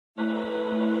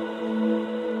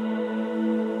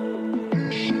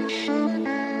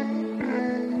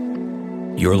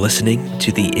You're listening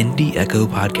to the Indie Echo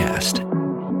Podcast,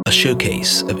 a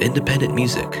showcase of independent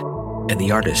music and the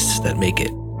artists that make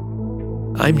it.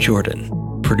 I'm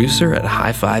Jordan, producer at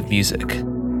High Five Music.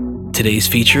 Today's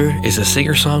feature is a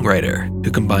singer-songwriter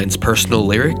who combines personal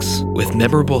lyrics with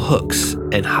memorable hooks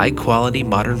and high-quality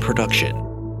modern production.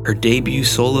 Her debut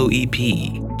solo EP,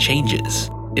 Changes,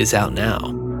 is out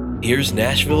now. Here's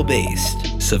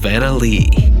Nashville-based Savanna Leigh.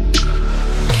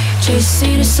 Just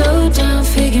need to slow down,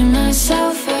 figure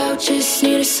myself out. Just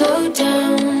need to slow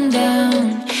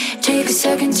down. Take a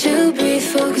second to breathe,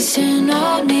 focusing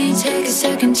on me. Take a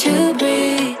second to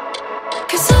breathe.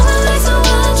 Cause I'm always the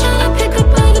one trying to pick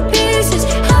up all the pieces.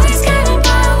 Always getting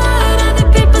by what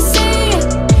other people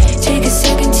see. Take a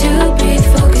second to breathe,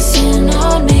 focusing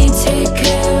on me. Take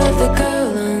care of the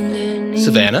girl underneath.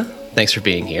 Savanna, thanks for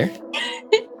being here.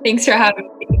 Thanks for having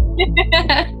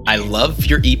me. I love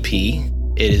your EP.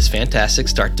 It is fantastic,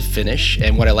 start to finish.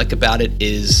 And what I like about it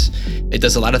is it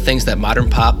does a lot of things that modern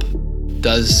pop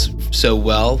does so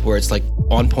well, where it's like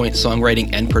on-point songwriting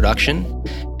and production.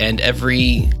 And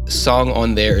every song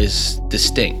on there is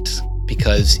distinct,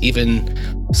 because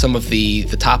even some of the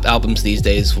top albums these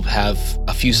days will have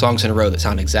a few songs in a row that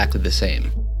sound exactly the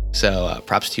same. So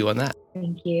props to you on that.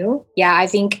 Thank you. Yeah, I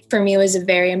think for me it was a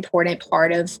very important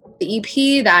part of the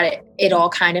EP that it all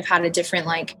kind of had a different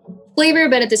flavor,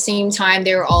 but at the same time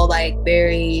they were all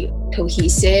very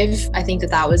cohesive. I think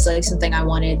that was something I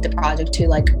wanted the project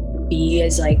to be,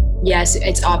 is yes,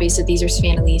 it's obvious that these are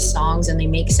Savanna Leigh songs and they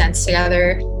make sense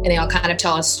together and they all kind of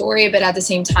tell a story, but at the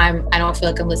same time I don't feel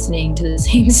like I'm listening to the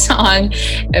same song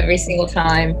every single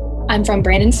time. I'm from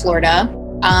Brandon, Florida.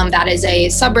 That is a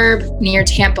suburb near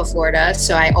Tampa, Florida.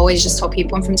 So I always just tell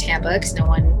people I'm from Tampa because no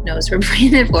one knows where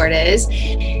Brandon, Florida is.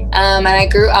 And I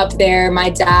grew up there. My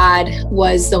dad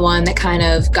was the one that kind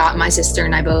of got my sister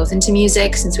and I both into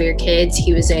music since we were kids.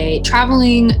 He was a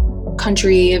traveling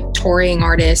country touring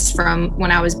artist from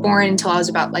when I was born until I was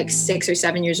about 6 or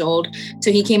 7 years old.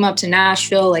 So he came up to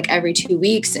Nashville every 2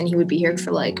 weeks, and he would be here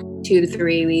for 2 to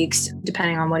 3 weeks,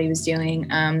 depending on what he was doing.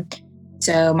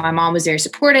 So my mom was very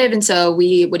supportive. And so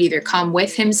we would either come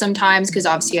with him sometimes, because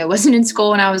obviously I wasn't in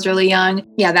school when I was really young.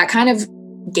 Yeah, that kind of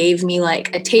gave me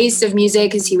a taste of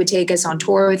music, because he would take us on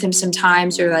tour with him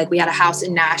sometimes, or we had a house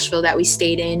in Nashville that we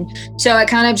stayed in. So I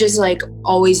kind of just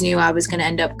always knew I was going to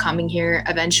end up coming here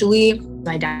eventually.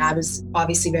 My dad was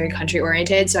obviously very country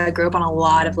oriented. So I grew up on a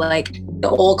lot of the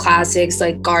old classics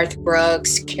like Garth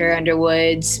Brooks, Carrie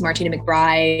Underwood's, Martina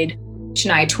McBride,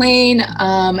 Shania Twain.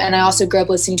 And I also grew up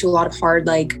listening to a lot of hard,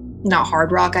 not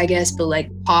hard rock, I guess, but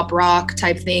pop rock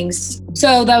type things.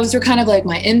 So those were kind of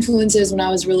my influences when I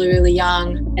was really, really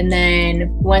young. And then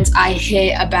once I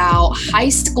hit about high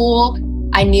school,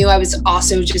 I knew I was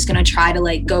also just going to try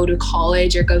to go to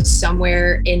college or go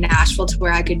somewhere in Nashville to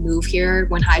where I could move here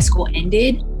when high school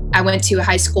ended. I went to a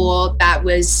high school that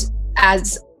was,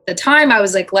 as the time I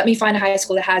was let me find a high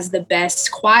school that has the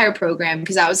best choir program,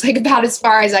 because I was about as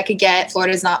far as I could get.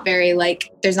 Florida's not very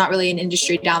there's not really an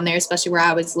industry down there, especially where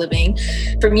I was living,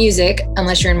 for music,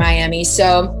 unless you're in Miami.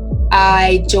 So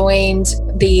I joined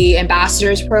the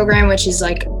ambassadors program, which is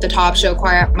the top show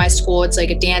choir at my school. It's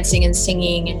a dancing and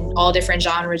singing and all different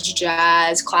genres,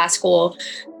 jazz, classical.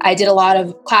 I did a lot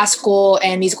of classical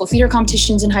and musical theater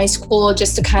competitions in high school,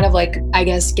 just to kind of I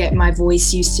guess get my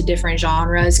voice used to different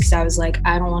genres, because I was I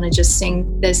don't want to just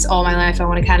sing this all my life. I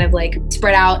want to kind of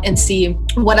spread out and see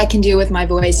what I can do with my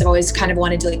voice. I've always kind of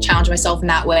wanted to challenge myself in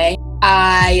that way.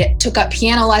 I took up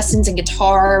piano lessons and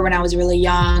guitar when I was really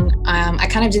young. I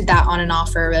kind of did that on and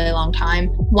off for a really long time.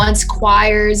 Once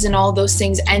choirs and all those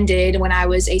things ended, when I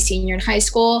was a senior in high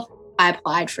school, I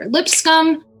applied for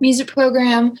Lipscomb music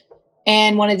program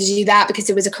and wanted to do that because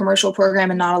it was a commercial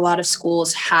program and not a lot of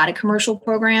schools had a commercial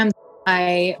program.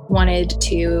 I wanted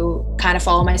to kind of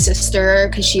follow my sister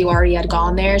because she already had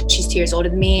gone there. She's 2 years older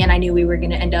than me, and I knew we were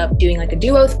going to end up doing a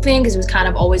duo thing because it was kind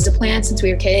of always the plan since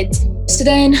we were kids. So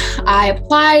then I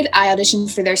applied, I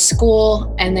auditioned for their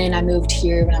school, and then I moved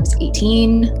here when I was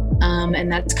 18.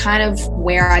 And that's kind of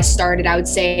where I started, I would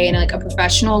say, in a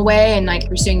professional way, and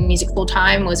pursuing music full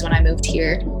time was when I moved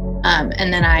here.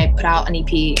 And then I put out an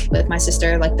EP with my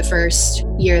sister the first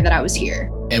year that I was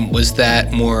here. And was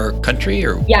that more country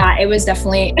or? Yeah, it was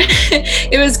definitely,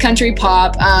 it was country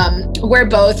pop. We're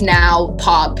both now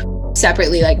pop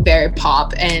separately, very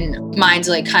pop, and mine's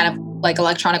kind of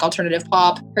electronic alternative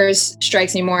pop. Hers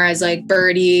strikes me more as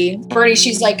Birdie. Birdie,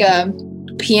 she's a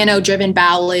piano driven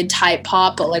ballad type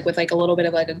pop, but like with like a little bit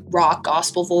of like a rock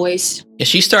gospel voice. Yeah,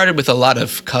 she started with a lot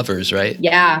of covers, right?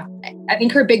 Yeah. I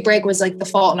think her big break was like the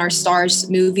Fault in Our Stars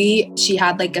movie. She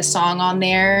had like a song on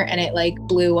there and it like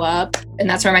blew up. And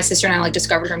that's where my sister and I like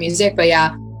discovered her music. But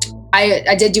yeah,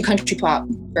 I did do country pop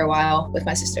for a while with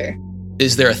my sister.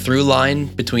 Is there a through line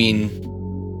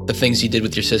between the things you did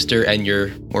with your sister and your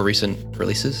more recent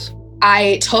releases?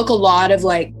 I took a lot of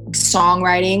like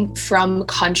songwriting from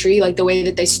country, like the way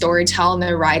that they storytell and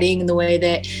their writing and the way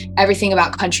that everything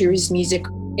about country's music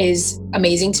is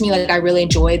amazing to me. Like I really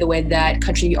enjoy the way that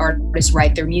country artists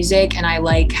write their music. And I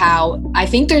like how I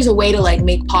think there's a way to like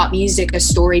make pop music a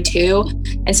story too.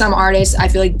 And some artists I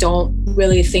feel like don't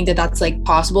really think that that's like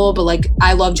possible. But like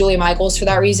I love Julia Michaels for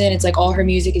that reason. It's like all her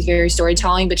music is very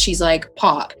storytelling, but she's like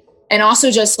pop. And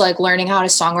also just like learning how to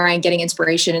songwrite and getting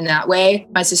inspiration in that way.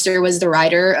 My sister was the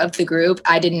writer of the group.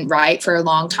 I didn't write for a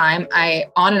long time. I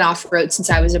on and off wrote since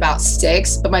I was about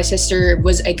 6, but my sister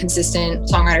was a consistent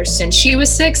songwriter since she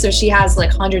was 6. So she has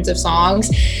like hundreds of songs.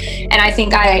 And I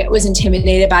think I was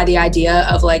intimidated by the idea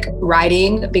of like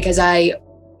writing because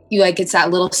it's that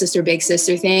little sister, big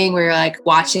sister thing where you're like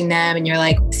watching them and you're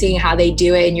like seeing how they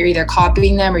do it and you're either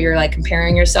copying them or you're like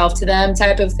comparing yourself to them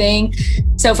type of thing.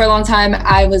 So for a long time,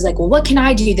 I was like, well, what can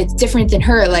I do that's different than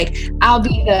her? Like, I'll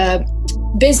be the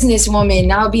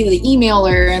businesswoman, I'll be the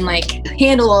emailer and like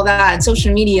handle all that and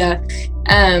social media.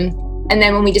 And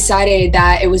then when we decided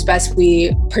that it was best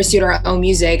we pursued our own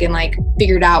music and like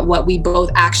figured out what we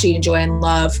both actually enjoy and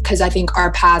love, because I think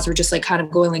our paths were just like kind of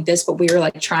going like this, but we were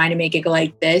like trying to make it go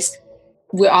like this.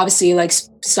 We obviously like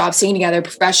stopped singing together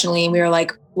professionally. And we were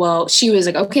like, well, she was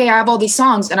like, okay, I have all these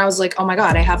songs. And I was like, oh my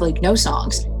God, I have like no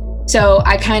songs. So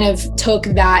I kind of took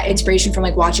that inspiration from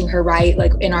like watching her write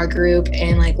like in our group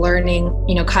and like learning,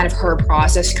 kind of her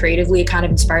process creatively. It kind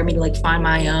of inspired me to like find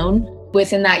my own.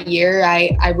 Within that year,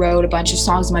 I wrote a bunch of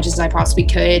songs as much as I possibly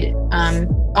could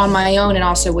on my own and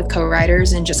also with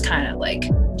co-writers and just kind of like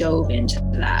dove into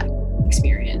that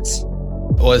experience.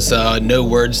 Was No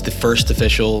Words the first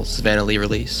official Savanna Leigh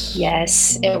release?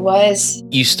 Yes, it was.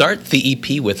 You start the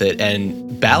EP with it,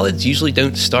 and ballads usually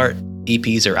don't start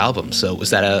EPs or albums. So was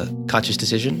that a conscious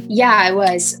decision? Yeah, it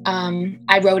was.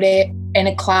 I wrote it in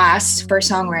a class for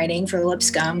songwriting for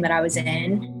Lipscomb that I was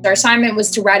in. Our assignment was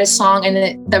to write a song,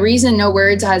 and the reason No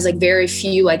Words has like very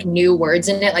few like new words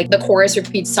in it, like the chorus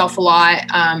repeats itself a lot,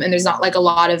 and there's not like a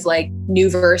lot of like new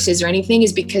verses or anything,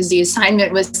 is because the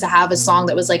assignment was to have a song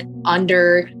that was like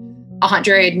under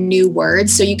 100 new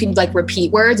words, so you could like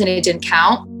repeat words and it didn't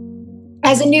count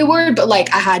as a new word, but like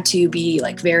I had to be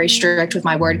like very strict with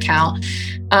my word count.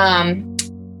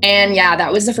 And yeah,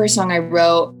 that was the first song I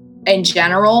wrote in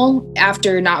general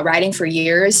after not writing for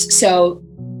years. So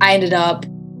I ended up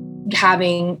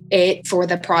having it for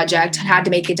the project. I had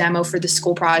to make a demo for the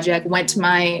school project. Went to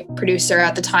my producer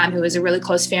at the time, who was a really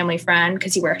close family friend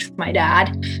because he worked with my dad.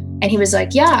 And he was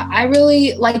like, yeah, I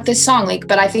really like this song, like,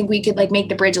 but I think we could like make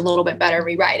the bridge a little bit better,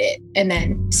 rewrite it, and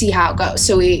then see how it goes.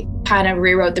 So we kind of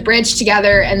rewrote the bridge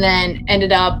together and then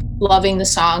ended up loving the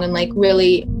song and like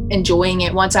really enjoying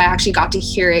it once I actually got to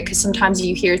hear it. Because sometimes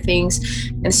you hear things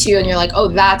in the studio and you're like, oh,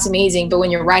 that's amazing. But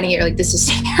when you're writing it, you're like, this is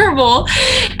terrible.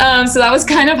 So that was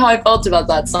kind of how I felt about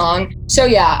that song. So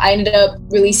yeah, I ended up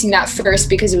releasing that first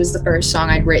because it was the first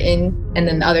song I'd written. And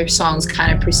then the other songs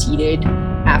kind of proceeded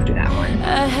after that one.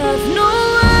 I have no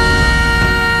words.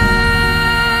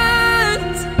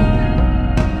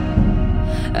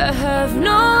 I have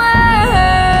no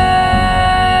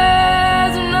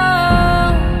words, no.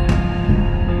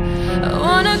 I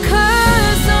wanna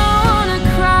curse, I wanna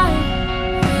cry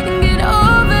and get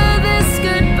over this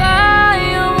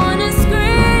goodbye. I wanna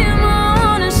scream, I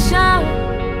wanna shout,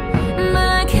 but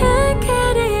I can't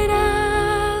get it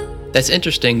out. That's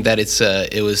interesting that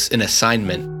it was an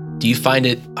assignment. Do you find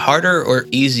it harder or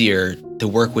easier to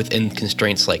work within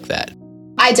constraints like that?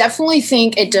 I definitely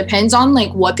think it depends on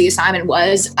like what the assignment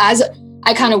was. As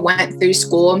I kind of went through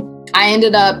school, I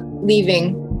ended up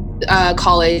leaving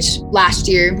college last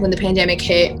year when the pandemic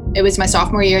hit. It was my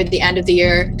sophomore year, at the end of the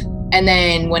year. And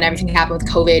then when everything happened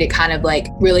with COVID, it kind of like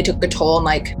really took a toll on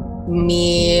like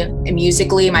me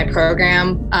musically, my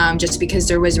program, just because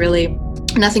there was really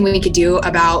nothing we could do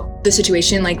about the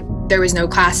situation. Like there was no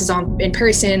classes in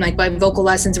person, like my vocal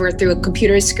lessons were through a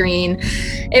computer screen.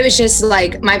 It was just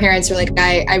like, my parents were like,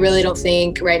 I really don't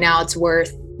think right now it's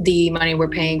worth the money we're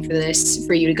paying for this,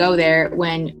 for you to go there,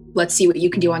 when let's see what you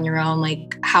can do on your own,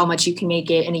 like how much you can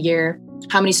make it in a year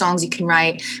how many songs you can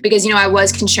write, because, I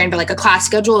was constrained by like a class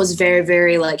schedule is very,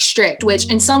 very like strict, which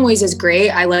in some ways is great.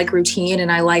 I like routine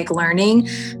and I like learning,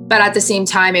 but at the same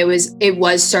time, it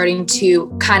was starting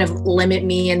to kind of limit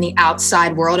me in the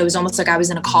outside world. It was almost like I was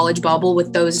in a college bubble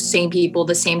with those same people,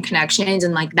 the same connections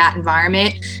and like that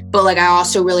environment. But like, I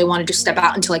also really wanted to step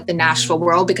out into like the Nashville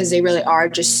world, because they really are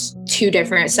just two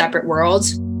different separate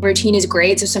worlds. Routine is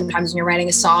great. So sometimes when you're writing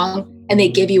a song and they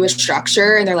give you a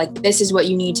structure and they're like, this is what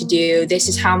you need to do, this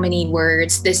is how many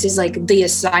words, this is like the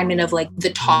assignment of like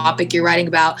the topic you're writing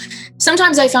about.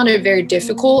 Sometimes I found it very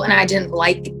difficult and I didn't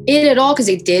like it at all, because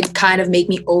it did kind of make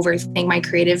me overthink my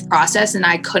creative process and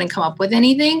I couldn't come up with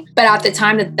anything. But at the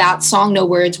time that song, No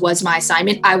Words, was my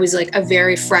assignment, I was like a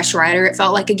very fresh writer, it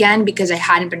felt like, again, because I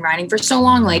hadn't been writing for so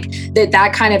long. Like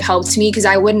that kind of helped me, because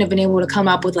I wouldn't have been able to come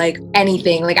up with like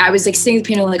anything. Like I was like sitting at the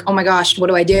piano like, oh my gosh, what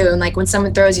do I do? And like when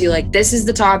someone throws you like, this is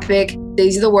the topic,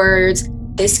 these are the words,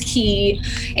 this key,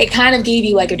 it kind of gave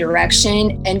you like a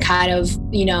direction and kind of,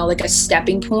 like a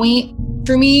stepping point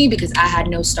for me, because I had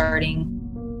no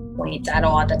starting point at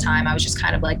all at the time. I was just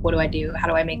kind of like, what do I do? How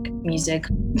do I make music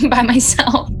by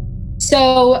myself?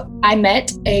 So I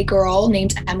met a girl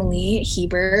named Emily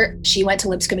Hebert. She went to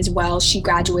Lipscomb as well. She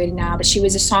graduated now, but she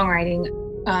was a songwriting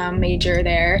major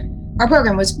there. Our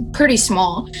program was pretty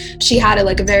small. She had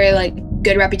a very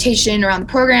good reputation around the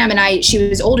program, and she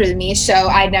was older than me, so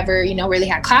I never really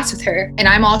had class with her. And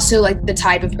I'm also like the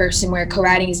type of person where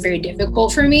co-writing is very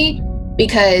difficult for me,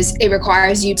 because it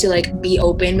requires you to like be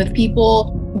open with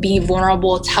people, be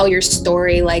vulnerable, tell your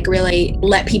story, like really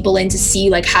let people in to see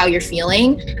like how you're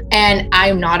feeling. And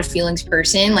I'm not a feelings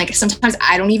person. Like sometimes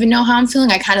I don't even know how I'm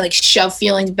feeling. I kind of like shove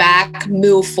feelings back,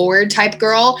 move forward type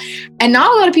girl. And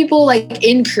not a lot of people like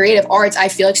in creative arts, I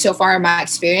feel like so far in my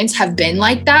experience, have been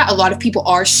like that. A lot of people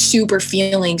are super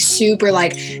feeling, super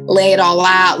like lay it all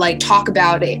out, like talk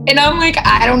about it. And I'm like,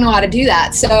 I don't know how to do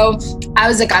that. So I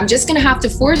was like, I'm just gonna have to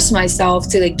force myself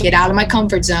to like get out of my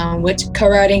comfort zone, which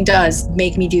co-writing does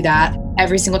make me do that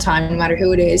every single time, no matter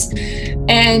who it is.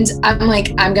 And I'm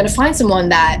like, I'm gonna find someone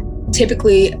that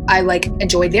typically I like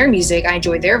enjoy their music, I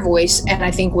enjoy their voice, and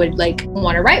I think would like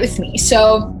want to write with me.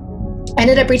 So I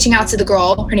ended up reaching out to the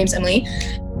girl, her name's Emily,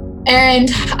 and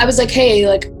I was like, hey,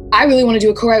 like I really want to do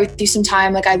a co-write with you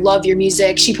sometime. Like I love your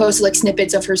music. She posted like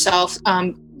snippets of herself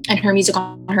and her music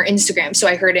on her Instagram. So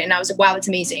I heard it and I was like, wow, that's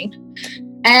amazing.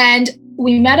 And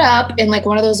we met up in like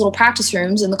one of those little practice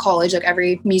rooms in the college. Like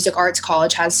every music arts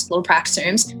college has little practice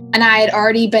rooms. And I had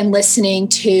already been listening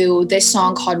to this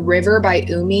song called River by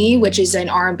Umi, which is an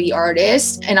R&B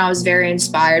artist. And I was very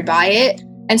inspired by it.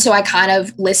 And so I kind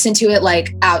of listened to it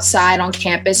like outside on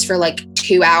campus for like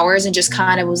 2 hours and just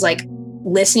kind of was like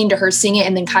listening to her sing it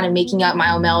and then kind of making up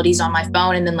my own melodies on my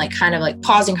phone and then like kind of like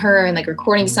pausing her and like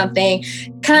recording something,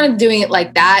 kind of doing it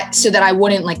like that so that I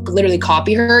wouldn't like literally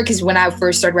copy her. Because when I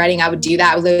first started writing, I would do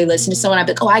that. I would literally listen to someone. I'd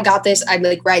be like, oh, I got this. I'd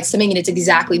like write something and it's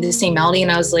exactly the same melody.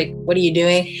 And I was like, what are you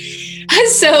doing?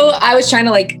 So I was trying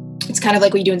to like, it's kind of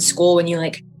like what you do in school when you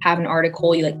like have an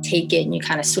article, you like take it and you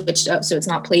kind of switch it up so it's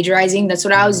not plagiarizing. That's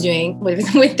what I was doing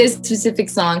with this specific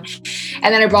song.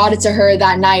 And then I brought it to her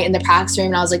that night in the practice room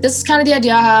and I was like, this is kind of the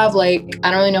idea I have. Like,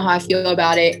 I don't really know how I feel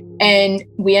about it. And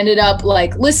we ended up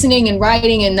like listening and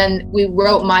writing. And then we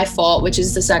wrote My Fault, which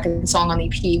is the second song on the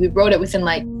EP. We wrote it within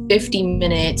like 50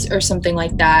 minutes or something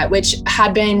like that, which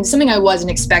had been something I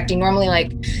wasn't expecting. Normally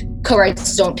like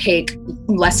co-writes don't take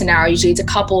less than an hour. Usually it's a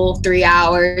couple, 3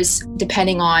 hours,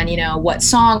 depending on, you know, what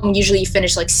song. Usually you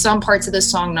finish like some parts of the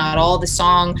song, not all the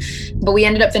song, but we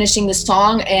ended up finishing the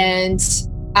song and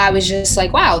I was just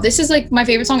like, wow, this is like my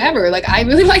favorite song ever. Like, I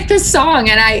really like this song.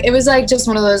 And it was like just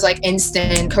one of those like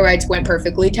instant co-writes went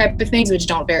perfectly type of things, which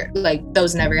don't like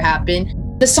those never happen.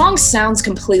 The song sounds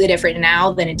completely different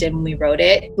now than it did when we wrote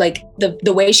it. Like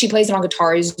the way she plays it on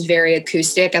guitar is very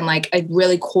acoustic and like a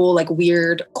really cool, like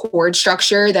weird chord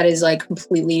structure that is like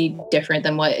completely different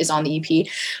than what is on the EP.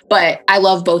 But I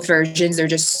love both versions. They're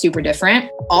just super different.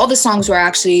 All the songs were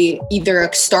actually either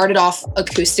started off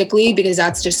acoustically because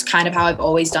that's just kind of how I've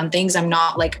always done things. I've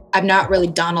not really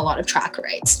done a lot of track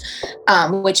writes,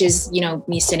 which is, you know,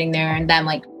 me sitting there and then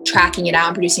like tracking it out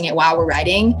and producing it while we're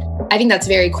writing. I think that's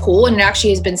very cool. And it actually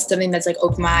has been something that's like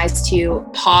opened my eyes to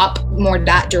pop more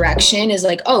that direction is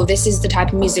like, oh, this is the type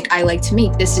of music I like to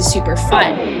make. This is super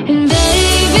fun. And baby,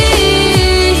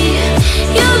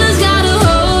 you just got a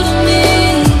hold of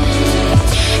me.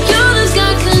 You just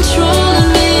got control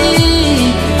of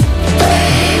me.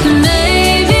 And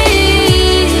baby,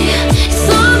 it's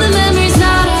all the memories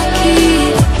that I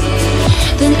keep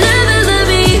that never let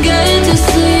me get to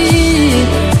sleep.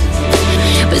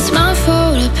 But it's my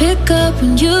fault I pick up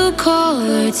when you call,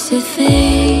 hurts to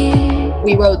think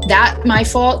We wrote that, My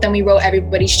Fault. Then we wrote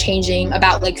Everybody's Changing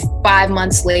about like 5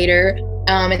 months later.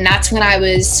 And that's when I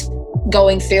was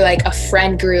going through like a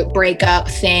friend group breakup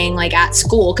thing, like at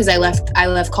school, because I left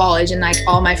college, and like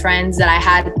all my friends that I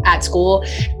had at school,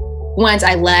 once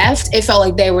I left, it felt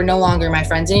like they were no longer my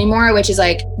friends anymore, which is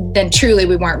like, then truly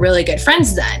we weren't really good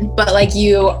friends then. But like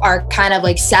you are kind of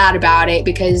like sad about it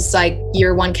because like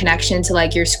your one connection to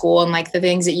like your school and like the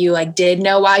things that you like did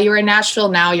know while you were in Nashville,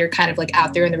 now you're kind of like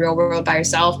out there in the real world by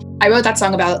yourself. I wrote that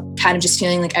song about kind of just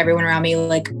feeling like everyone around me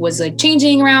like was like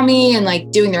changing around me and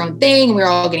like doing their own thing. And we were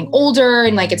all getting older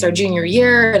and like it's our junior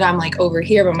year and I'm like over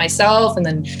here by myself, and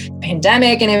then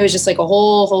pandemic, and it was just like a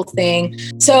whole thing.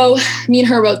 So me and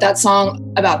her wrote that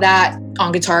song about that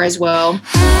on guitar as well.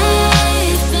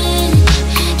 I've been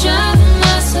driving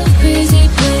myself crazy,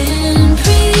 playing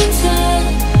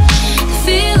pretend. The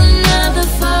feeling of the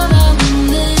fallout when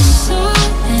this all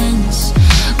ends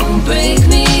won't break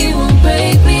me,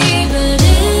 but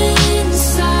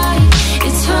inside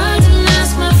it's hard to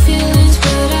mask my feelings,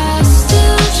 but I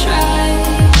still try.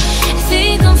 I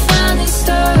think I'm finally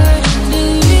starting to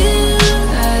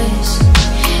realize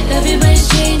everybody's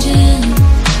changing.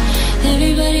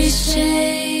 Everybody's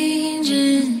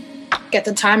changing. At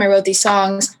the time I wrote these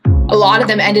songs, a lot of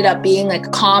them ended up being like a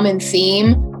common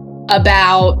theme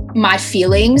about my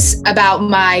feelings about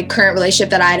my current relationship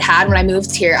that I had when I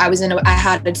moved here. I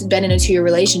had been in a 2-year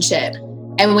relationship,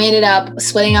 and we ended up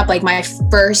splitting up like my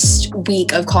first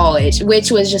week of college, which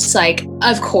was just like,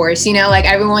 of course, you know, like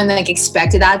everyone like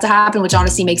expected that to happen, which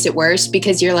honestly makes it worse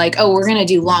because you're like, oh, we're gonna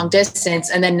do long distance,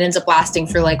 and then it ends up lasting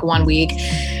for like 1 week.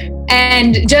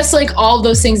 And just like all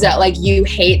those things that like you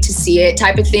hate to see it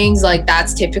type of things, like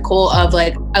that's typical of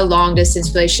like a long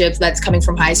distance relationship that's coming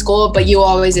from high school. But you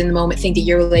always in the moment think that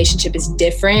your relationship is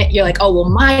different. You're like, oh, well,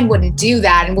 mine wouldn't do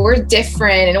that. And we're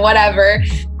different and whatever.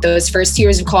 Those first 2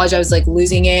 years of college, I was like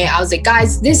losing it. I was like,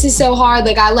 guys, this is so hard.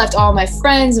 Like I left all my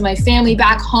friends and my family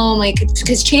back home, like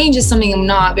because change is something I'm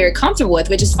not very comfortable with,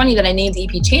 which is funny that I named the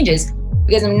EP Changes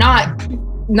because I'm not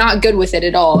good with it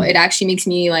at all. It actually makes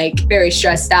me like very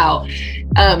stressed out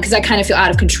because I kind of feel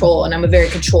out of control, and I'm a very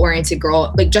control oriented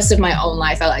girl. Like just in my own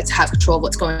life, I like to have control of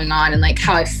what's going on and like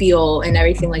how I feel and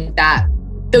everything like that.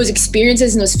 Those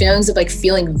experiences and those feelings of like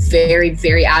feeling very,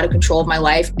 very out of control of my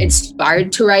life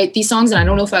inspired to write these songs. And I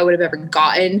don't know if I would have ever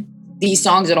gotten these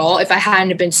songs at all if I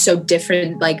hadn't been so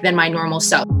different like than my normal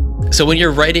self. So when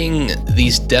you're writing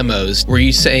these demos, were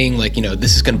you saying like, you know,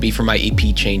 this is going to be for my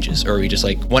EP Changes, or are we just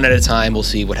like one at a time, we'll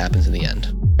see what happens in the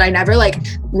end? I never like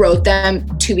wrote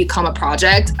them to become a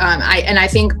project. I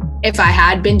think if I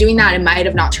had been doing that, it might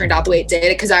have not turned out the way it did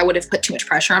because I would have put too much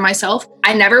pressure on myself.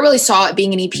 I never really saw it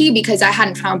being an EP because I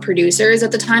hadn't found producers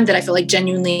at the time that I feel like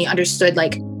genuinely understood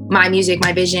like my music,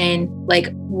 my vision, like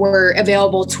were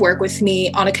available to work with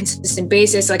me on a consistent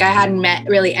basis. Like I hadn't met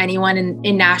really anyone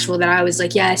in Nashville that I was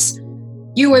like, yes,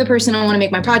 you were the person I want to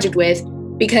make my project with,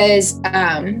 because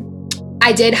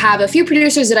I did have a few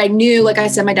producers that I knew, like I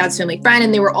said, my dad's family friend,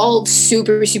 and they were all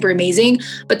super, super amazing,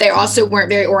 but they also weren't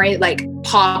very like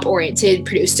pop oriented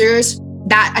producers.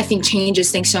 That I think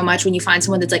changes things so much when you find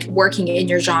someone that's like working in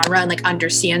your genre and like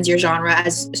understands your genre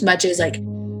as much as like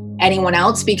anyone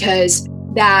else, because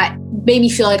that made me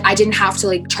feel like I didn't have to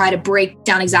like try to break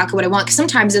down exactly what I want. Because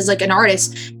sometimes as like an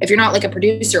artist, if you're not like a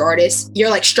producer artist, you're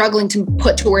like struggling to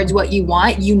put towards what you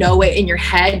want. You know it in your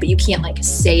head, but you can't like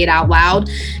say it out loud.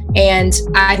 And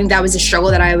I think that was a struggle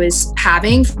that I was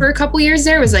having for a couple years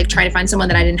there, was like trying to find someone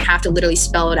that I didn't have to literally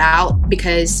spell it out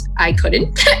because I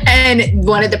couldn't and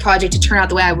wanted the project to turn out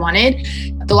the way I wanted.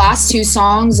 The last 2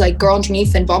 songs, like Girl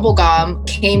Underneath and Bubblegum,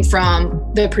 came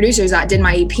from the producers that did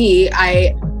my EP.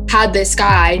 I had this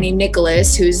guy named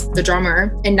Nicholas, who's the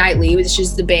drummer in Nightly, which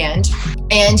is the band.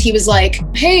 And he was like,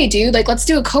 hey, dude, like, let's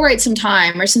do a co-write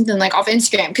sometime or something, like off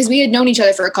Instagram. Because we had known each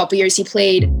other for a couple years. He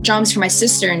played drums for my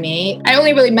sister and me. I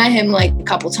only really met him like a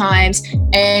couple times.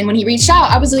 And when he reached out,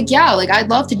 I was like, yeah, like, I'd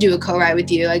love to do a co-write with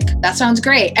you. Like, that sounds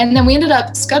great. And then we ended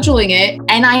up scheduling it.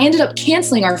 And I ended up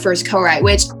canceling our first co-write,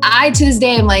 which I, to this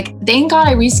day, am like, thank God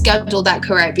I rescheduled that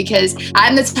co-write, because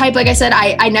I'm the type, like I said,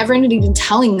 I never ended up even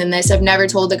telling them this. I've never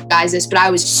told the guys this, but I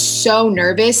was so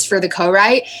nervous for the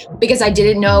co-write because I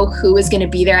didn't know who was going to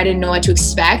be there. I didn't know what to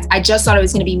expect. I just thought it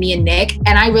was going to be me and Nick,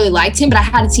 and I really liked him, but I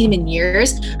hadn't seen him in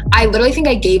years. I literally think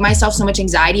I gave myself so much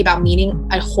anxiety about meeting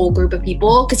a whole group of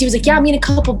people, because he was like, yeah, meet a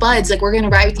couple buds, like, we're going to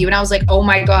write with you. And I was like, oh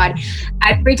my God,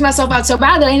 I freaked myself out so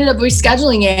bad that I ended up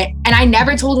rescheduling it. And I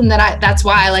never told him that that's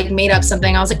why I like made up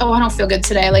something. I was like, oh, I don't feel good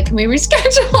today. Like, can we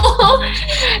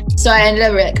reschedule? So I ended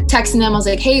up like texting them. I was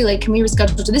like, hey, like, can we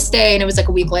reschedule to this day? And it was like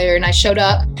a week month later, and I showed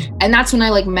up, and that's when I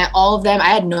like met all of them. I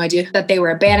had no idea that they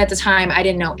were a band at the time. I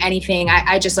didn't know anything.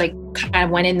 I just like kind of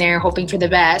went in there hoping for the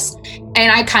best.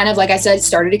 And I kind of, like I said,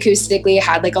 started acoustically. I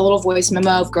had like a little voice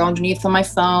memo of Girl Underneath on my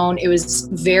phone. It was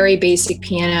very basic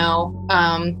piano.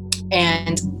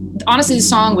 And honestly, the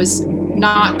song was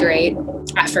not great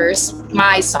at first,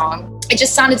 my song. It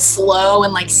just sounded slow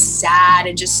and like sad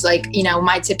and just like, you know,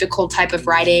 my typical type of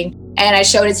writing. And I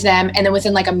showed it to them. And then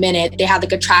within like a minute, they had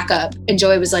like a track up. And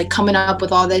Joey was like coming up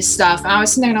with all this stuff. And I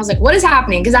was sitting there and I was like, what is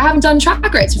happening? Because I haven't done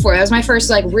track writes before. That was my first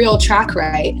like real track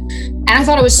write. And I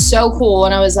thought it was so cool.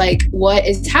 And I was like, what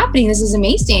is happening? This is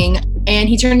amazing. And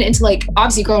he turned it into like,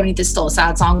 obviously Girl Underneath is still a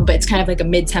sad song, but it's kind of like a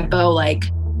mid-tempo, like,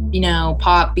 you know,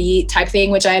 pop beat type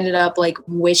thing, which I ended up like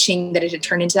wishing that it had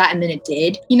turned into that. And then it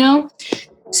did, you know?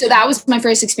 So that was my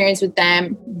first experience with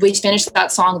them. We finished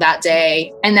that song that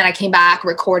day. And then I came back,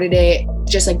 recorded it,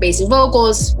 just like basic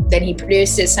vocals. Then he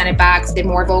produced it, sent it back, did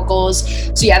more vocals.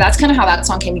 So yeah, that's kind of how that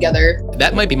song came together.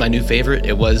 That might be my new favorite.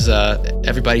 It was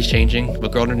Everybody's Changing,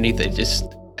 but Girl Underneath, it just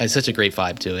has such a great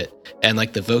vibe to it. And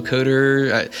like the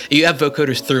vocoder, you have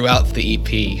vocoders throughout the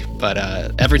EP, but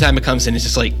every time it comes in, it's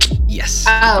just like, yes.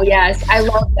 Oh yes, I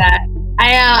love that.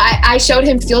 I showed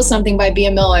him Feel Something by Bea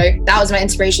Miller. That was my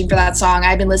inspiration for that song.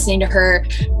 I've been listening to her,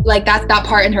 like that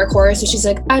part in her chorus where she's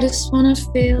like, I just want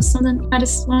to feel something, I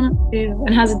just want to feel,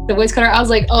 and has the voice cutter. I was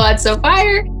like, oh, that's so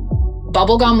fire.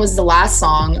 Bubblegum was the last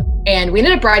song, and we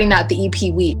ended up writing that the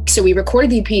EP week. So we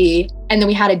recorded the EP, and then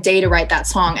we had a day to write that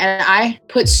song. And I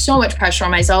put so much pressure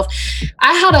on myself.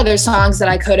 I had other songs that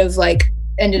I could have like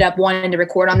ended up wanting to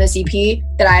record on this EP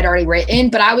that I had already written.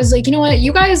 But I was like, you know what,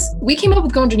 you guys, we came up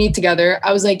with Go Underneath together.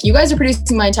 I was like, you guys are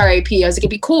producing my entire EP. I was like,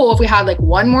 it'd be cool if we had like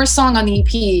one more song on the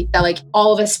EP that like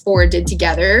all of us four did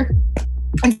together,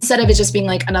 instead of it just being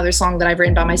like another song that I've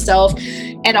written by myself.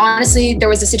 And honestly, there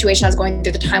was a situation I was going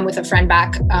through at the time with a friend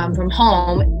back from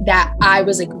home that I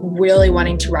was like really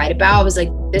wanting to write about. I was like,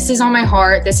 this is on my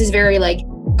heart. This is very like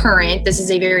current. This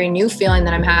is a very new feeling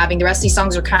that I'm having. The rest of these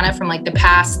songs are kind of from like the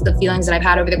past, the feelings that I've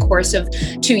had over the course of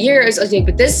 2 years. I was like,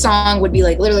 but this song would be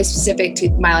like literally specific to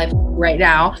my life right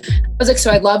now. I was like,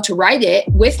 so I'd love to write it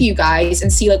with you guys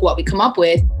and see like what we come up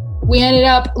with. We ended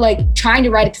up like trying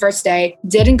to write it the first day.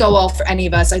 Didn't go well for any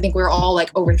of us. I think we were all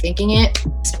like overthinking it,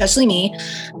 especially me.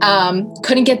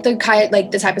 Couldn't get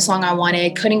the type of song I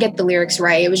wanted. Couldn't get the lyrics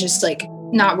right. It was just like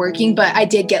not working, but I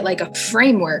did get like a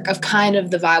framework of kind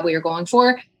of the vibe we were going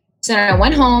for. So then I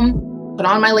went home, put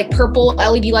on my like purple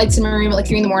LED lights in my room at like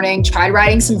 3 a.m, tried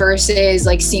writing some verses,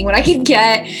 like seeing what I could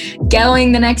get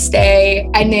going the next day.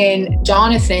 And then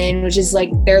Jonathan, which is like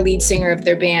their lead singer of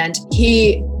their band,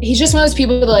 he's just one of those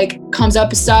people that like comes up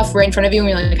with stuff right in front of you and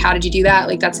you're like, how did you do that?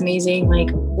 Like, that's amazing.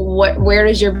 Like, where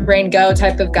does your brain go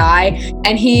type of guy?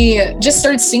 And he just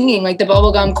started singing like the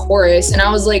Bubblegum chorus. And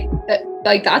I was like,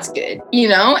 that's good, you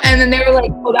know? And then they were like,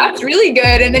 oh, that's really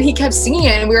good. And then he kept singing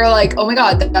it and we were like, oh my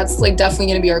God, that's like definitely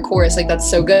gonna be our chorus. Like, that's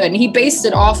so good. And he based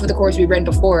it off of the chorus we'd written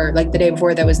before, like the day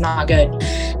before, that was not good.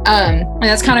 And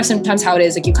that's kind of sometimes how it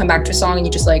is. Like, you come back to a song and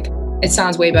you just like, it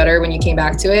sounds way better when you came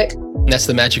back to it. That's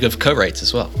the magic of co-writes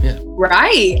as well. Yeah.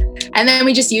 Right. And then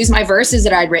we just used my verses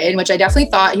that I'd written, which I definitely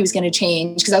thought he was going to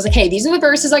change, because I was like, hey, these are the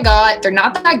verses I got. They're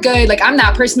not that good. Like, I'm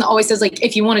that person that always says, like,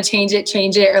 if you want to change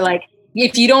it, or like,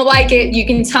 if you don't like it, you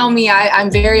can tell me. I'm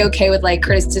very okay with like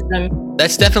criticism.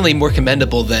 That's definitely more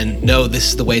commendable than, no, this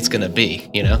is the way it's going to be,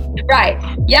 you know? Right.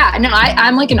 Yeah. No,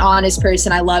 I'm like an honest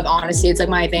person. I love honesty. It's like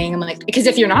my thing. I'm like, because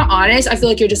if you're not honest, I feel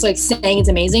like you're just like saying it's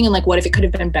amazing. And like, what if it could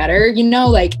have been better? You know,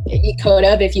 like it could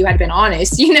have if you had been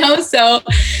honest, you know? So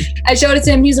I showed it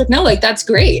to him. He was like, no, like, that's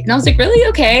great. And I was like, really?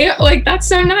 Okay. Like, that's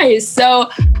so nice. So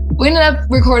we ended up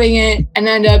recording it and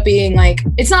ended up being like,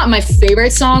 it's not my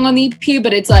favorite song on the EP,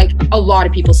 but it's like a lot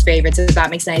of people's favorites, if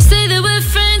that makes sense. Say that we're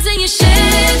friends and you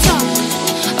share talk.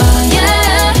 Oh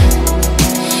yeah.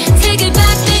 Take it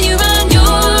back, then you run your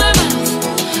mouth.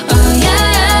 Oh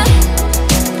yeah.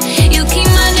 You keep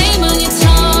my name on your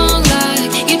tongue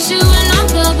like you're chewing on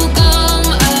bubble gum.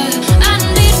 I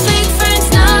don't need fake friends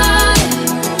now.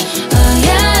 Oh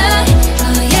yeah.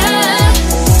 Oh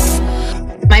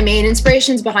yeah. My main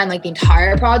inspirations behind like the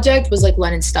entire project was like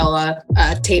Len and Stella,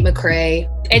 Tate McRae.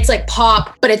 It's like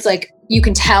pop, but it's like, you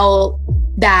can tell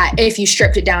that if you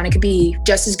stripped it down, it could be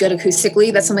just as good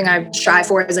acoustically. That's something I strive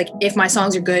for, is like, if my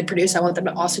songs are good produced, I want them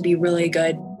to also be really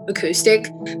good acoustic,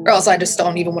 or else I just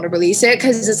don't even want to release it.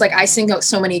 Cause it's like, I sing out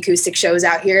so many acoustic shows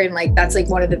out here, and like, that's like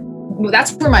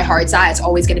that's where my heart's at. It's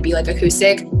always going to be like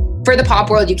acoustic. For the pop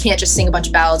world, you can't just sing a bunch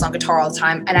of ballads on guitar all the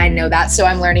time. And I know that. So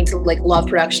I'm learning to like love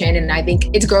production, and I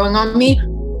think it's growing on me.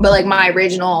 But like my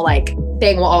original like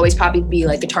thing will always probably be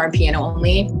like guitar and piano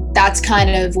only. that's kind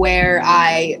of where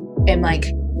I am like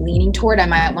leaning toward. I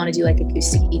might want to do like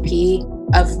acoustic EP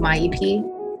of my EP.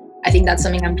 I think that's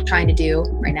something I'm trying to do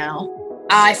right now.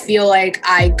 I feel like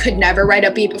I could never write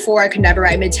a beat before. I could never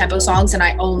write mid-tempo songs, and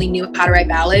I only knew how to write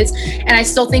ballads. And I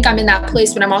still think I'm in that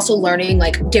place, but I'm also learning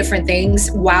like different things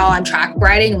while I'm track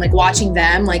writing, and like watching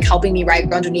them, like helping me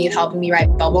write Underneath, helping me write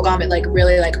Bubblegum. It like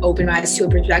really like opened my eyes to a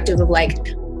perspective of like,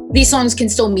 these songs can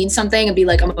still mean something and be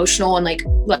like emotional and like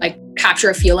capture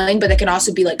a feeling, but they can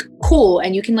also be like cool,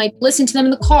 and you can like listen to them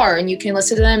in the car, and you can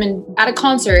listen to them at a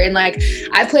concert. And like,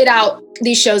 I've played out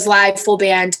these shows live, full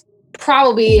band,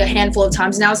 probably a handful of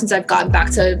times now since I've gotten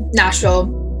back to Nashville.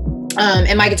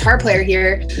 And my guitar player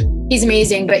here, he's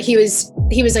amazing, but he was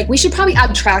like, we should probably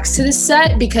add tracks to this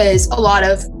set, because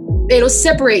it'll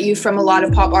separate you from a lot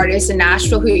of pop artists in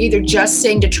Nashville who either just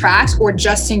sing to tracks or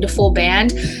just sing to full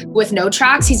band with no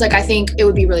tracks. He's like, I think it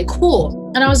would be really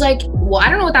cool. And I was like, well, I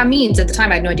don't know what that means. At the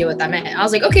time, I had no idea what that meant. I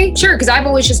was like, okay, sure. Because I've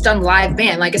always just done live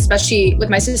band, like especially with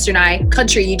my sister and I,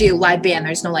 country, you do live band.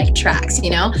 There's no like tracks, you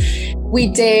know? We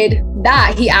did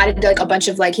that. He added like a bunch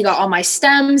of like, he got all my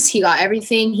stems, he got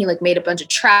everything. He like made a bunch of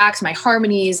tracks, my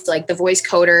harmonies, like the voice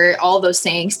coder, all those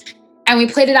things. And we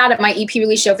played it out at my EP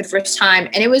release show for the first time.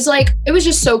 And it was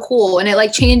just so cool. And it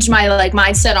like changed my like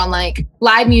mindset on like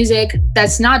live music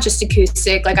that's not just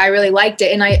acoustic. Like I really liked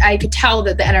it. And I could tell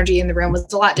that the energy in the room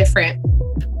was a lot different.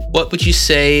 What would you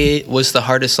say was the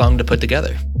hardest song to put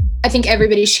together? I think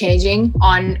Everybody's Changing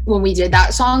on when we did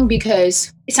that song,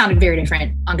 because it sounded very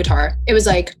different on guitar. It was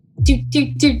like,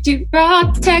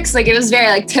 raw text, like it was very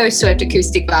like Taylor Swift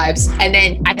acoustic vibes. And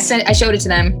then I showed it to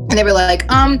them, and they were like,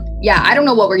 yeah, I don't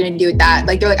know what we're gonna do with that.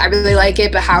 Like they're like, I really like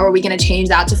it, but how are we gonna change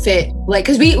that to fit? Like,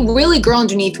 because we really, Girl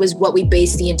Underneath was what we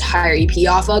based the entire EP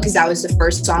off of, because that was the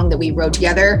first song that we wrote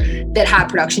together that had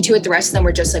production to it. The rest of them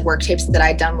were just like work tapes that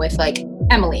I'd done with like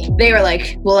Emily. They were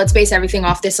like, well, let's base everything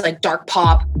off this like dark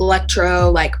pop,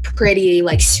 electro, like pretty,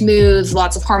 like smooth,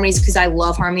 lots of harmonies, because I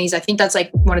love harmonies. I think that's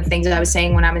like one of the things that I was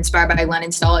saying when I'm inspired by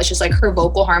Lennon Stella. It's just like her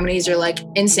vocal harmonies are like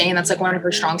insane. That's like one of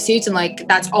her strong suits. And like,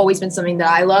 that's always been something that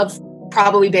I love,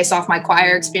 probably based off my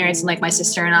choir experience and like my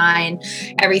sister and I and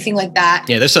everything like that.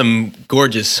 Yeah, there's some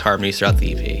gorgeous harmonies throughout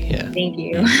the EP. Yeah. Thank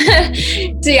you.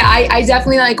 So yeah, I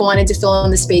definitely like wanted to fill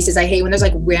in the spaces. I hate when there's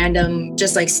like random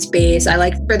just like space. I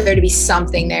like for there to be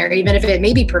something there, even if it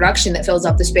may be production that fills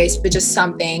up the space, but just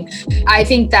something. I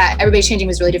think that Everybody's Changing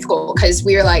was really difficult because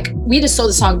we just slowed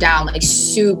the song down like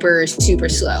super, super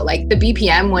slow. Like the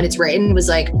BPM when it's written was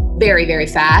like very, very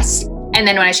fast. And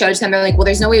then when I showed it to them, they're like, well,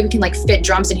 there's no way we can like fit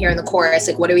drums in here in the chorus.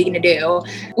 Like, what are we going to do?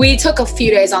 We took a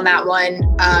few days on that one,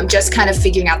 just kind of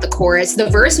figuring out the chorus. The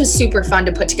verse was super fun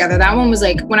to put together. That one was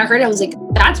like, when I heard it, I was like,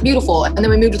 that's beautiful. And then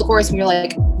we moved to the chorus and we were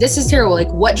like, this is terrible. Like,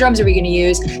 what drums are we going to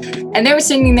use? And they were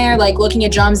sitting there like looking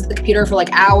at drums at the computer for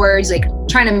like hours, like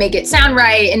trying to make it sound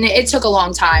right. And it took a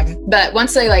long time. But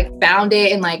once they like found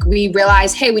it and like we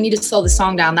realized, hey, we need to slow the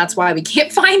song down. That's why we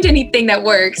can't find anything that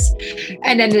works.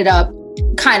 And ended up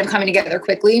kind of coming together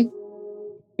quickly.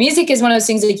 Music is one of those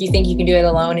things that you think you can do it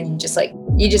alone and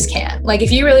you just can't. Like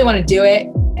if you really want to do it,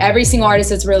 every single artist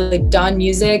that's really done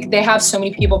music, they have so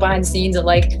many people behind the scenes that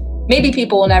like maybe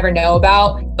people will never know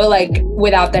about, but like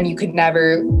without them you could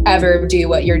never ever do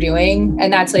what you're doing.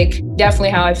 And that's like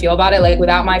definitely how I feel about it. Like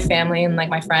without my family and like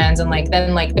my friends and like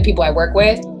then like the people I work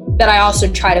with, that I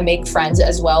also try to make friends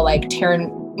as well, like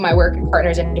turn my work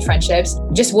partners into friendships,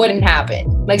 just wouldn't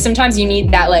happen. Like sometimes you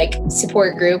need that like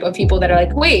support group of people that are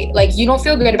like, wait, like you don't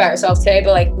feel good about yourself today,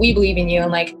 but like we believe in you,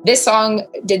 and like this song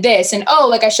did this, and oh,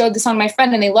 like I showed this song to my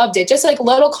friend and they loved it. Just like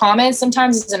little comments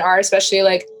sometimes as an artist, especially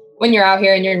like when you're out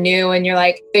here and you're new and you're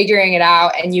like figuring it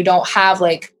out and you don't have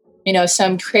like, you know,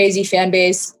 some crazy fan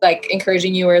base like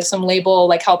encouraging you or some label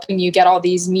like helping you get all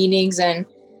these meetings and,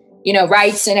 you know,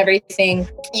 rights and everything.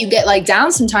 You get like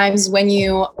down sometimes when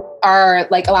you are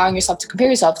like allowing yourself to compare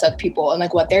yourself to other people and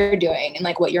like what they're doing and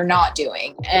like what you're not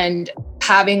doing. And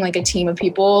having like a team of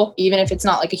people, even if it's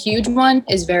not like a huge one,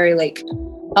 is very like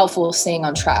helpful staying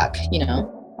on track, you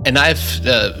know? And I've,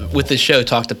 with this show,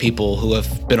 talked to people who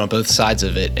have been on both sides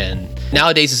of it. And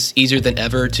nowadays it's easier than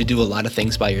ever to do a lot of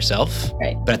things by yourself.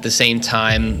 Right. But at the same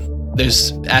time,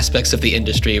 there's aspects of the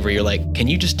industry where you're like, can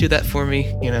you just do that for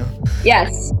me? You know?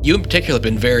 Yes. You in particular have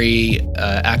been very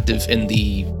active in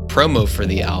the promo for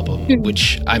the album,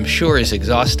 which I'm sure is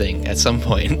exhausting at some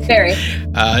point. Very.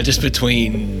 Just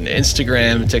between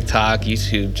Instagram, TikTok,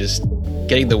 YouTube, just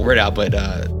getting the word out. But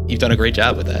you've done a great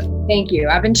job with that. Thank you.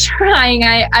 I've been trying.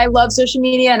 I love social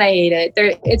media and I hate it.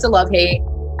 It's a love-hate.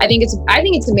 I think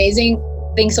it's amazing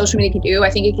things social media can do. I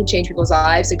think it can change people's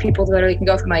lives. Like people literally can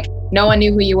go from like no one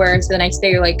knew who you were to the next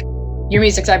day you're like your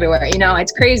music's everywhere, you know,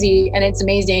 it's crazy and it's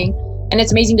amazing. And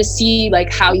it's amazing to see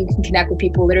like how you can connect with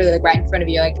people literally like right in front of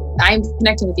you. Like I'm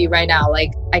connecting with you right now.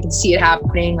 Like I can see it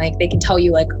happening. Like they can tell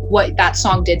you like what that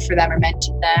song did for them or meant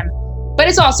to them. But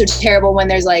it's also terrible when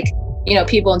there's like, you know,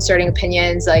 people inserting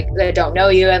opinions like that don't know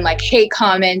you and like hate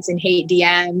comments and hate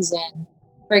DMs and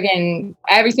friggin'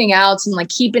 everything else, and like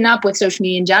keeping up with social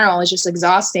media in general is just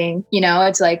exhausting. You know,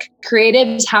 it's like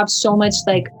creatives have so much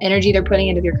like energy they're putting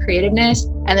into their creativeness,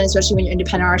 and then especially when you're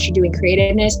independent artist, you're doing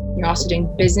creativeness, you're also doing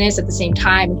business at the same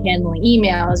time and handling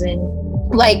emails and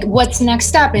like what's the next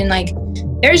step, and like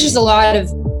there's just a lot of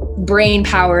brain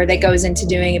power that goes into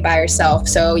doing it by yourself.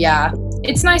 So yeah,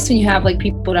 it's nice when you have like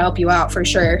people to help you out for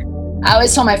sure. I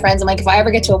always tell my friends, I'm like, if I ever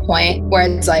get to a point where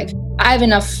it's like I have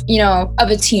enough, you know, of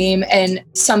a team and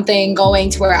something going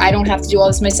to where I don't have to do all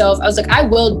this myself, I was like, I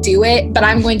will do it, but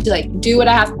I'm going to like do what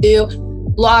I have to do,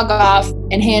 log off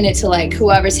and hand it to like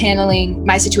whoever's handling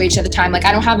my situation at the time. Like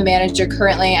I don't have a manager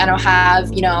currently. I don't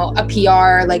have, you know, a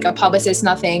PR, like a publicist,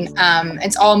 nothing.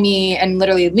 It's all me and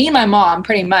literally me and my mom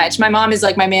pretty much. My mom is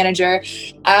like my manager.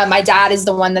 My dad is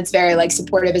the one that's very like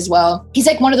supportive as well. He's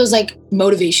like one of those like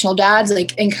motivational dads,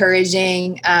 like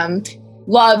encouraging,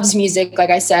 loves music,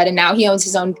 like I said, and now he owns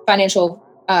his own financial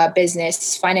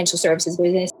services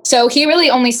business. So he really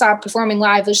only stopped performing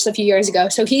live just a few years ago.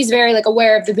 So he's very like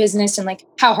aware of the business and like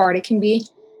how hard it can be.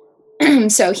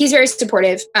 So he's very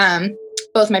supportive.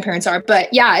 Both my parents are,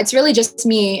 but yeah, it's really just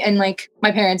me and like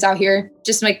my parents out here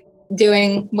just like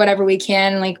doing whatever we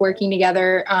can, like working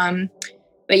together.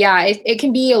 But yeah, it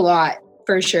can be a lot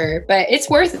for sure, but it's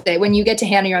worth it when you get to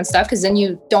handle your own stuff, because then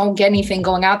you don't get anything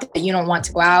going out that you don't want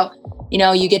to go out. You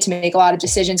know, you get to make a lot of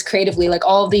decisions creatively, like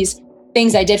all of these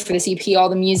things I did for this EP, all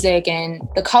the music and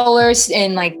the colors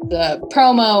and like the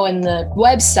promo and the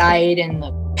website and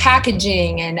the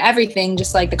packaging and everything,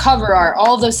 just like the cover art,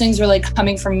 all of those things were like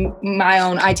coming from my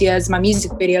own ideas, my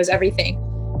music videos, everything.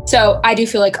 So I do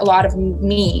feel like a lot of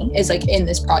me is like in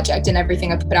this project, and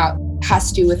everything I put out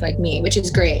has to do with like me, which is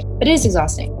great, but it is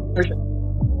exhausting for sure.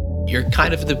 You're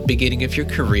kind of at the beginning of your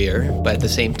career, but at the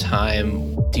same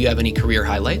time, do you have any career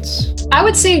highlights? I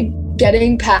would say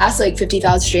getting past like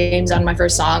 50,000 streams on my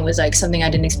first song was like something I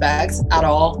didn't expect at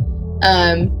all.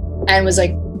 And was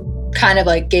like kind of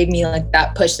like gave me like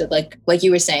that push that like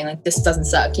you were saying, like this doesn't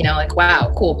suck, you know, like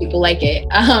wow, cool, people like it.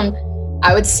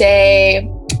 I would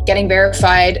say getting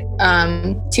verified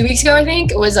 2 weeks ago, I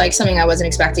think, it was like something I wasn't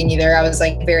expecting either. I was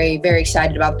like very, very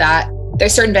excited about that.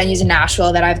 There's certain venues in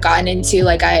Nashville that I've gotten into.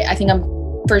 Like I think I'm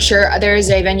for sure, there's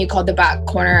a venue called the Back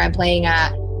Corner I'm playing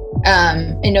at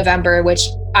in November, which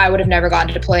I would have never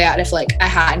gotten to play at if like I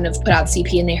hadn't have put out the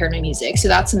CP and they heard my music. So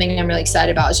that's something I'm really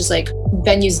excited about. It's just like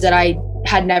venues that I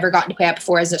had never gotten to play at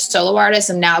before as a solo artist.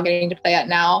 I'm now getting to play at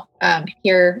now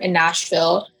here in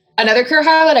Nashville. Another career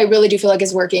highlight I really do feel like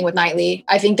is working with Nightly.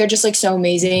 I think they're just like so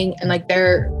amazing, and like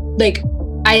they're like,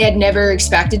 I had never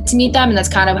expected to meet them, and that's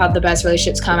kind of how the best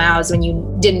relationships come out, is when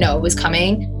you didn't know it was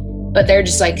coming. But they're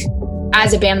just like,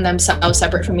 as a band themselves,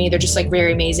 separate from me, they're just like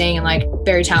very amazing and like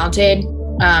very talented.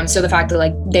 So the fact that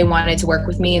like they wanted to work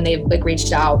with me and they like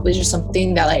reached out was just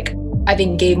something that like I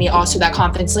think gave me also that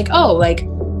confidence, like, oh, like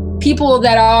people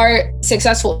that are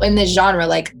successful in this genre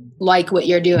like what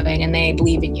you're doing and they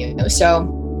believe in you.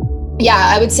 So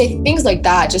yeah, I would say things like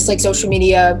that, just like social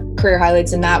media career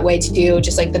highlights in that way too,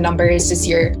 just like the numbers this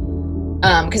year.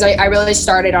 Because I really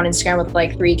started on Instagram with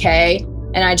like 3K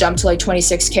and I jumped to like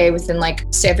 26K within like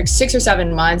 6 or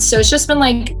 7 months. So it's just been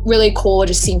like really cool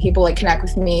just seeing people like connect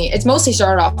with me. It's mostly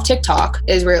started off TikTok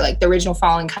is where like the original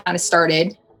following kind of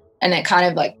started, and it kind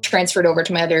of like transferred over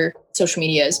to my other social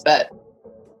medias. But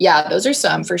yeah, those are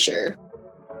some for sure.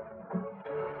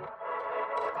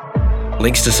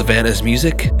 Links to Savanna's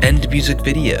music and music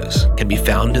videos can be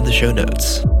found in the show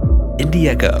notes. Indie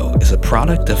Echo is a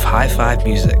product of High Five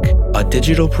Music, a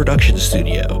digital production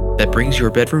studio that brings your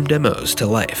bedroom demos to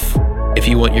life. If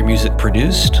you want your music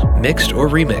produced, mixed, or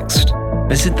remixed,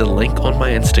 visit the link on my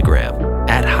Instagram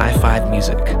at High Five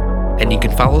Music, and you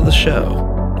can follow the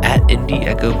show at Indie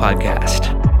Echo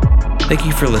Podcast. Thank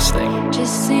you for listening.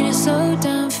 Just need to slow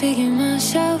down, figure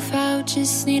myself out.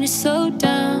 Just need to slow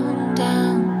down,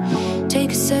 down.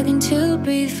 Take a second to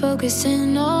breathe,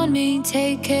 focusing on me.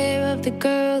 Take care of the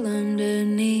girl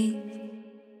underneath.